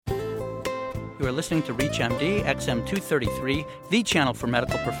You are listening to ReachMD XM233, the channel for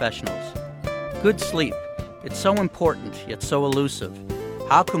medical professionals. Good sleep. It's so important, yet so elusive.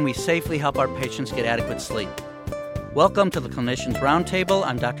 How can we safely help our patients get adequate sleep? Welcome to the Clinicians Roundtable.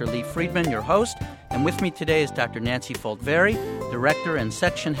 I'm Dr. Lee Friedman, your host, and with me today is Dr. Nancy Foldvary, Director and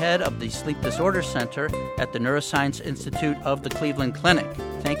Section Head of the Sleep Disorder Center at the Neuroscience Institute of the Cleveland Clinic.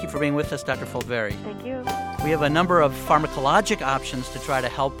 Thank you for being with us, Dr. Foldvary. Thank you. We have a number of pharmacologic options to try to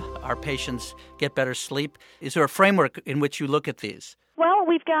help our patients get better sleep. Is there a framework in which you look at these? Well,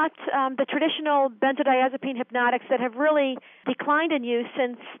 we've got the traditional benzodiazepine hypnotics that have really declined in use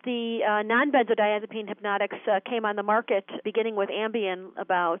since the non-benzodiazepine hypnotics came on the market, beginning with Ambien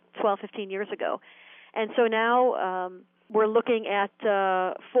about 12, 15 years ago. And so now we're looking at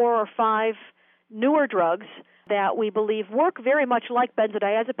 4 or 5 newer drugs that we believe work very much like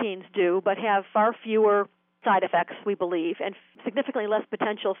benzodiazepines do, but have far fewer side effects, we believe, and significantly less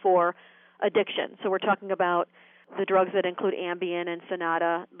potential for addiction. So we're talking about the drugs that include Ambien and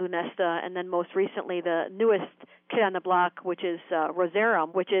Sonata, Lunesta, and then most recently the newest kid on the block, which is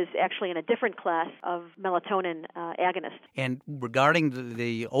Roserum, which is actually in a different class of melatonin agonist. And regarding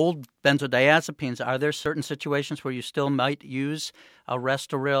the old benzodiazepines, are there certain situations where you still might use a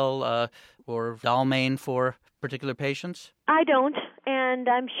Restoril or Dalmane for particular patients? I don't, and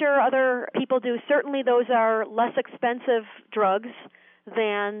I'm sure other people do. Certainly those are less expensive drugs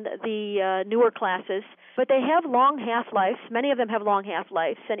than the newer classes, but they have long half-lives. Many of them have long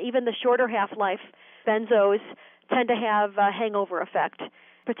half-lives, and even the shorter half-life benzos tend to have a hangover effect,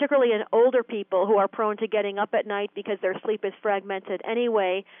 particularly in older people who are prone to getting up at night because their sleep is fragmented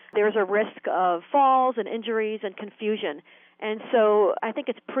anyway. There's a risk of falls and injuries and confusion. And so I think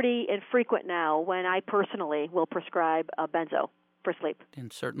it's pretty infrequent now when I personally will prescribe a benzo for sleep.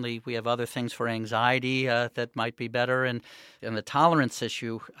 And certainly we have other things for anxiety that might be better. And the tolerance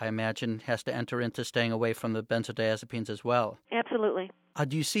issue, I imagine, has to enter into staying away from the benzodiazepines as well. Absolutely.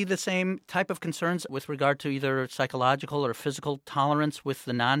 Do you see the same type of concerns with regard to either psychological or physical tolerance with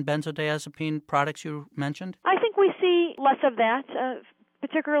the non-benzodiazepine products you mentioned? I think we see less of that,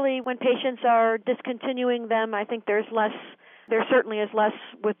 particularly when patients are discontinuing them. I think there certainly is less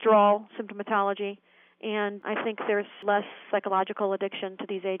withdrawal symptomatology, and I think there's less psychological addiction to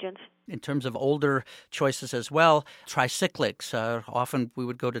these agents. In terms of older choices as well, tricyclics. Often we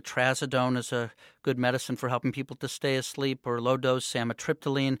would go to trazodone as a good medicine for helping people to stay asleep, or low-dose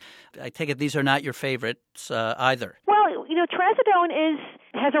amitriptyline. I take it these are not your favorites either. Well, trazodone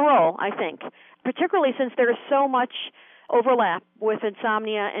has a role, I think, particularly since there is so much overlap with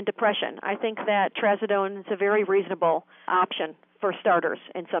insomnia and depression. I think that trazodone is a very reasonable option for starters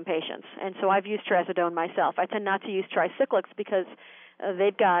in some patients. And so I've used trazodone myself. I tend not to use tricyclics because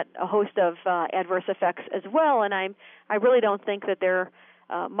they've got a host of adverse effects as well, and I really don't think that they're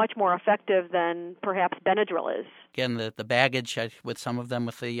much more effective than perhaps Benadryl is. Again, the baggage with some of them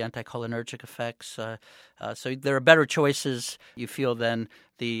with the anticholinergic effects. So there are better choices, you feel, than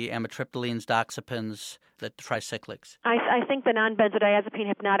the amitriptylines, doxepins, the tricyclics. I think the non-benzodiazepine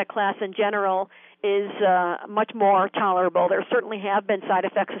hypnotic class in general is much more tolerable. There certainly have been side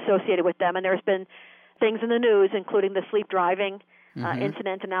effects associated with them, and there's been things in the news, including the sleep driving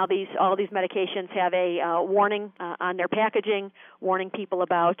incident, and now all of these medications have a warning on their packaging, warning people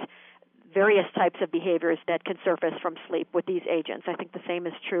about various types of behaviors that can surface from sleep with these agents. I think the same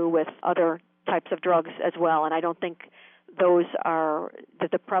is true with other types of drugs as well, and I don't think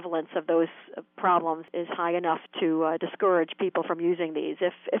the prevalence of those problems is high enough to discourage people from using these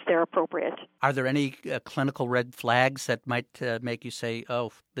if they're appropriate. Are there any clinical red flags that might make you say,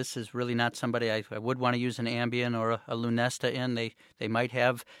 oh, this is really not somebody I would want to use an Ambien or a Lunesta in? They might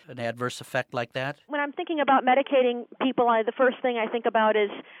have an adverse effect like that? When I'm thinking about medicating people, the first thing I think about is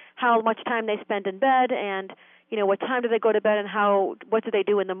how much time they spend in bed and, what time do they go to bed and what do they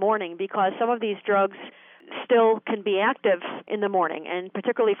do in the morning, because some of these drugs still can be active in the morning, and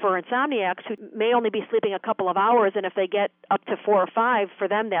particularly for insomniacs who may only be sleeping a couple of hours, and if they get up to 4 or 5, for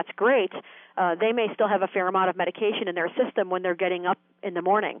them that's great. They may still have a fair amount of medication in their system when they're getting up in the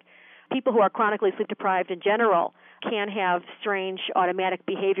morning. People who are chronically sleep deprived in general can have strange automatic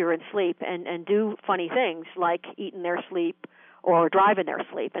behavior in sleep and do funny things like eat in their sleep or drive in their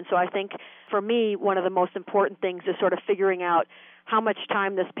sleep. And so I think for me, one of the most important things is sort of figuring out how much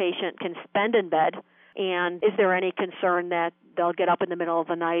time this patient can spend in bed. And is there any concern that they'll get up in the middle of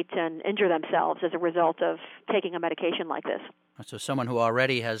the night and injure themselves as a result of taking a medication like this? So someone who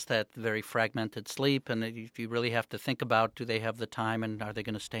already has that very fragmented sleep, and you really have to think about, do they have the time and are they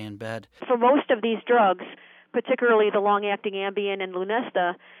going to stay in bed? For most of these drugs, particularly the long-acting Ambien and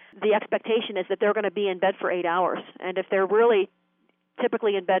Lunesta, the expectation is that they're going to be in bed for 8 hours. And if they're really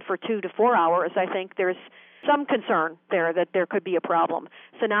typically in bed for 2 to 4 hours, I think there's some concern there that there could be a problem.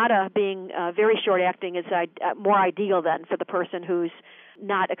 Sonata, being very short-acting, is more ideal then for the person who's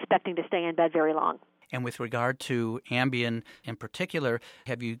not expecting to stay in bed very long. And with regard to Ambien in particular,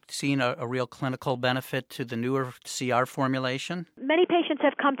 have you seen a real clinical benefit to the newer CR formulation? Many patients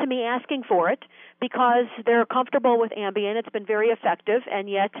have come to me asking for it because they're comfortable with Ambien. It's been very effective, and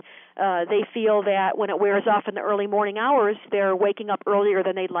yet they feel that when it wears off in the early morning hours, they're waking up earlier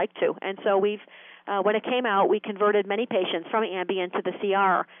than they'd like to. And so when it came out, we converted many patients from Ambien to the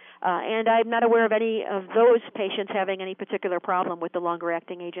CR. And I'm not aware of any of those patients having any particular problem with the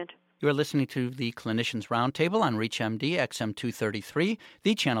longer-acting agent. You're listening to the Clinicians Roundtable on ReachMD XM233,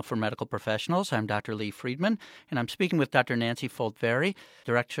 the channel for medical professionals. I'm Dr. Lee Friedman, and I'm speaking with Dr. Nancy Folt-Verre,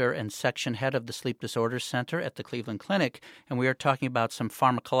 Director and Section Head of the Sleep Disorders Center at the Cleveland Clinic, and we are talking about some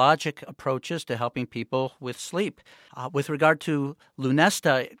pharmacologic approaches to helping people with sleep. With regard to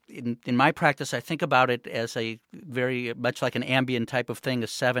Lunesta, in my practice, I think about it as a very much like an Ambien type of thing, a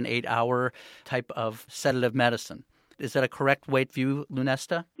 7-8 hour type of sedative medicine. Is that a correct way to view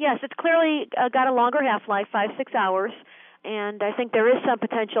Lunesta? Yes, it's clearly got a longer half-life, 5-6 hours, and I think there is some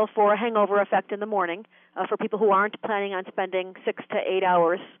potential for a hangover effect in the morning for people who aren't planning on spending 6 to 8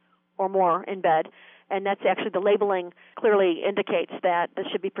 hours or more in bed. And that's actually the labeling clearly indicates that this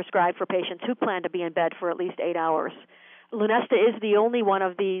should be prescribed for patients who plan to be in bed for at least 8 hours. Lunesta is the only one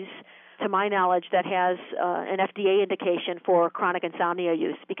of these, to my knowledge, that has an FDA indication for chronic insomnia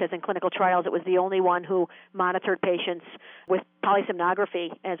use, because in clinical trials it was the only one who monitored patients with polysomnography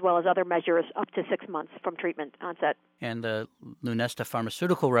as well as other measures up to 6 months from treatment onset. And the Lunesta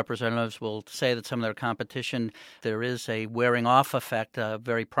pharmaceutical representatives will say that some of their competition, there is a wearing off effect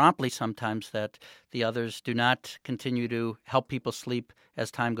very promptly sometimes that the others do not continue to help people sleep as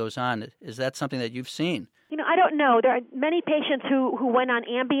time goes on. Is that something that you've seen? I don't know. There are many patients who went on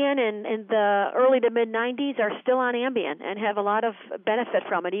Ambien in the early to mid-90s are still on Ambien and have a lot of benefit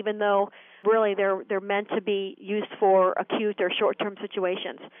from it, even though really they're meant to be used for acute or short-term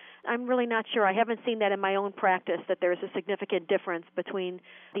situations. I'm really not sure. I haven't seen that in my own practice, that there's a significant difference between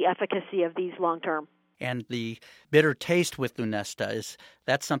the efficacy of these long-term. And the bitter taste with Lunesta, is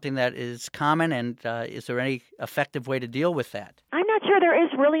that something that is common, and is there any effective way to deal with that? I'm not sure there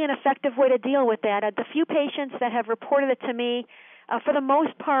is really an effective way to deal with that. The few patients that have reported it to me, for the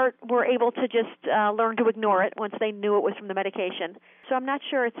most part, were able to just learn to ignore it once they knew it was from the medication. So I'm not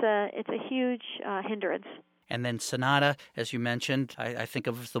sure it's a huge hindrance. And then Sonata, as you mentioned, I think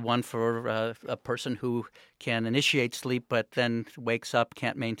of as the one for a person who can initiate sleep but then wakes up,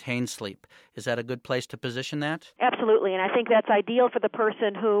 can't maintain sleep. Is that a good place to position that? Absolutely, and I think that's ideal for the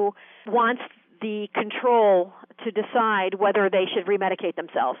person who wants the control to decide whether they should remedicate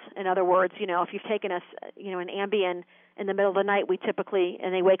themselves. In other words, if you've taken an Ambien in the middle of the night,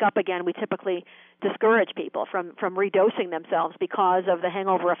 and they wake up again, we typically discourage people from redosing themselves because of the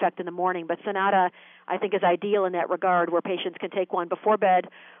hangover effect in the morning. But Sonata, I think, is ideal in that regard, where patients can take one before bed,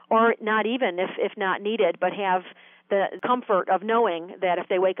 or not even if not needed, but have the comfort of knowing that if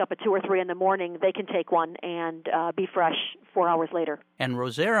they wake up at 2 or 3 in the morning, they can take one and be fresh 4 hours later. And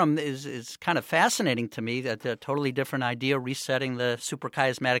Rosarum is kind of fascinating to me, that a totally different idea, resetting the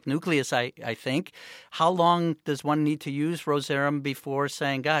suprachiasmatic nucleus, I think. How long does one need to use Rosarum before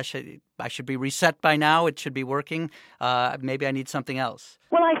saying, gosh, I should be reset by now, it should be working, maybe I need something else?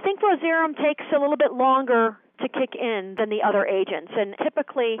 Well, I think Rosarum takes a little bit longer to kick in than the other agents, and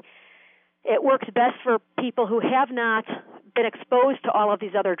typically it works best for people who have not been exposed to all of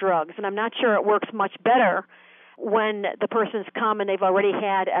these other drugs, and I'm not sure it works much better when the person's come and they've already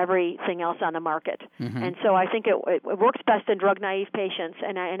had everything else on the market. Mm-hmm. And so I think it works best in drug-naive patients,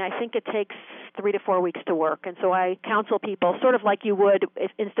 and I think it takes 3 to 4 weeks to work. And so I counsel people, sort of like you would if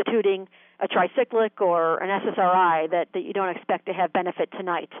instituting a tricyclic or an SSRI, that you don't expect to have benefit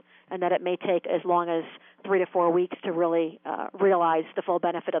tonight, and that it may take as long as 3 to 4 weeks to really realize the full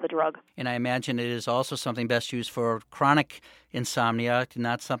benefit of the drug. And I imagine it is also something best used for chronic insomnia,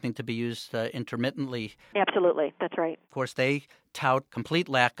 not something to be used intermittently. Absolutely, that's right. Of course, they tout complete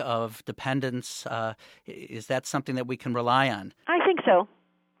lack of dependence. Is that something that we can rely on? I think so.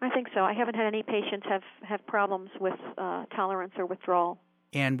 I haven't had any patients have problems with tolerance or withdrawal.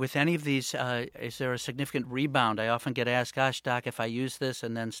 And with any of these, is there a significant rebound? I often get asked, gosh, doc, if I use this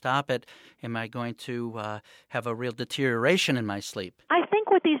and then stop it, am I going to have a real deterioration in my sleep? I think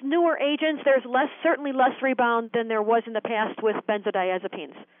with these newer agents, there's certainly less rebound than there was in the past with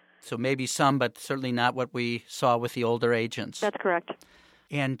benzodiazepines. So maybe some, but certainly not what we saw with the older agents. That's correct.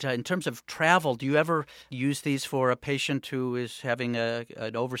 And in terms of travel, do you ever use these for a patient who is having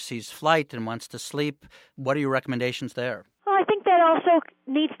an overseas flight and wants to sleep? What are your recommendations there? Well, I think that also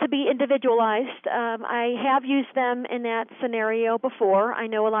needs to be individualized. I have used them in that scenario before. I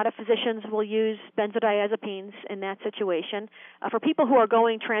know a lot of physicians will use benzodiazepines in that situation. For people who are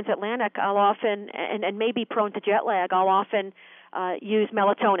going transatlantic, I'll often, and may be prone to jet lag, I'll often use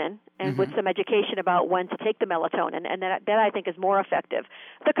melatonin and with some education about when to take the melatonin, and that I think is more effective.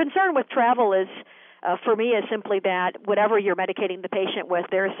 The concern with travel is, for me, is simply that whatever you're medicating the patient with,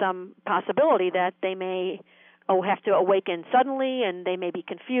 there is some possibility that they may have to awaken suddenly, and they may be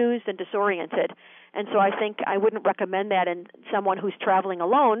confused and disoriented. And so I think I wouldn't recommend that in someone who's traveling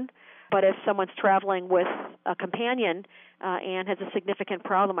alone, but if someone's traveling with a companion and has a significant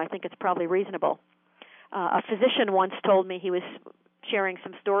problem, I think it's probably reasonable. A physician once told me, he was sharing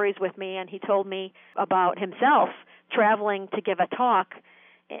some stories with me, and he told me about himself traveling to give a talk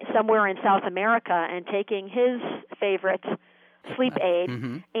somewhere in South America and taking his favorite sleep aid,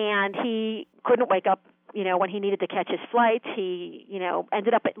 and he couldn't wake up, when he needed to catch his flight. He,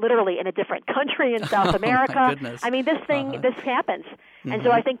 ended up literally in a different country in South America. Goodness. I mean, this happens. And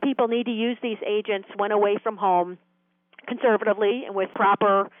so I think people need to use these agents when away from home conservatively and with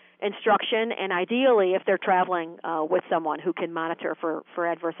proper instruction, and ideally if they're traveling with someone who can monitor for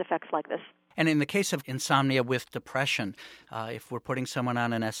adverse effects like this. And in the case of insomnia with depression, if we're putting someone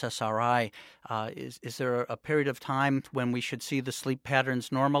on an SSRI, is there a period of time when we should see the sleep patterns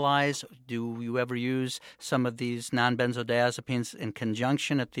normalize? Do you ever use some of these non-benzodiazepines in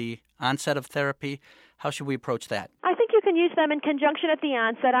conjunction at the onset of therapy? How should we approach that? I think you can use them in conjunction at the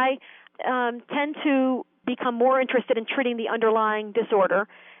onset. I tend to become more interested in treating the underlying disorder,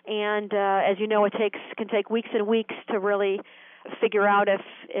 and as you know, can take weeks and weeks to really figure out if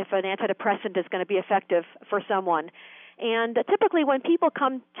an antidepressant is going to be effective for someone. And typically when people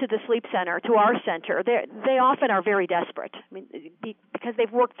come to the sleep center, to our center, they often are very desperate. I mean, because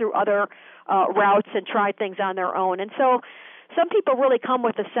they've worked through other routes and tried things on their own. And so some people really come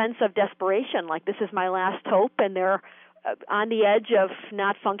with a sense of desperation, like this is my last hope, and they're on the edge of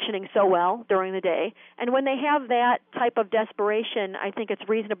not functioning so well during the day. And when they have that type of desperation, I think it's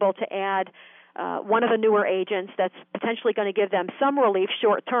reasonable to add one of the newer agents that's potentially going to give them some relief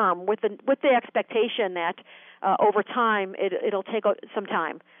short term, with the expectation that over time it'll take some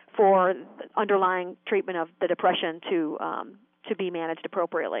time for underlying treatment of the depression to be managed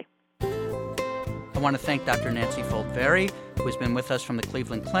appropriately. I want to thank Dr. Nancy Folt-Verre, who has been with us from the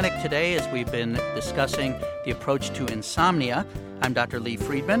Cleveland Clinic today as we've been discussing the approach to insomnia. I'm Dr. Lee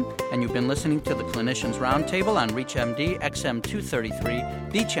Friedman, and you've been listening to the Clinicians Roundtable on ReachMD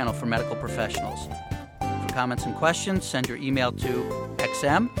XM233, the channel for medical professionals. For comments and questions, send your email to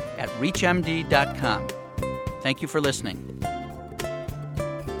xm@reachmd.com. Thank you for listening.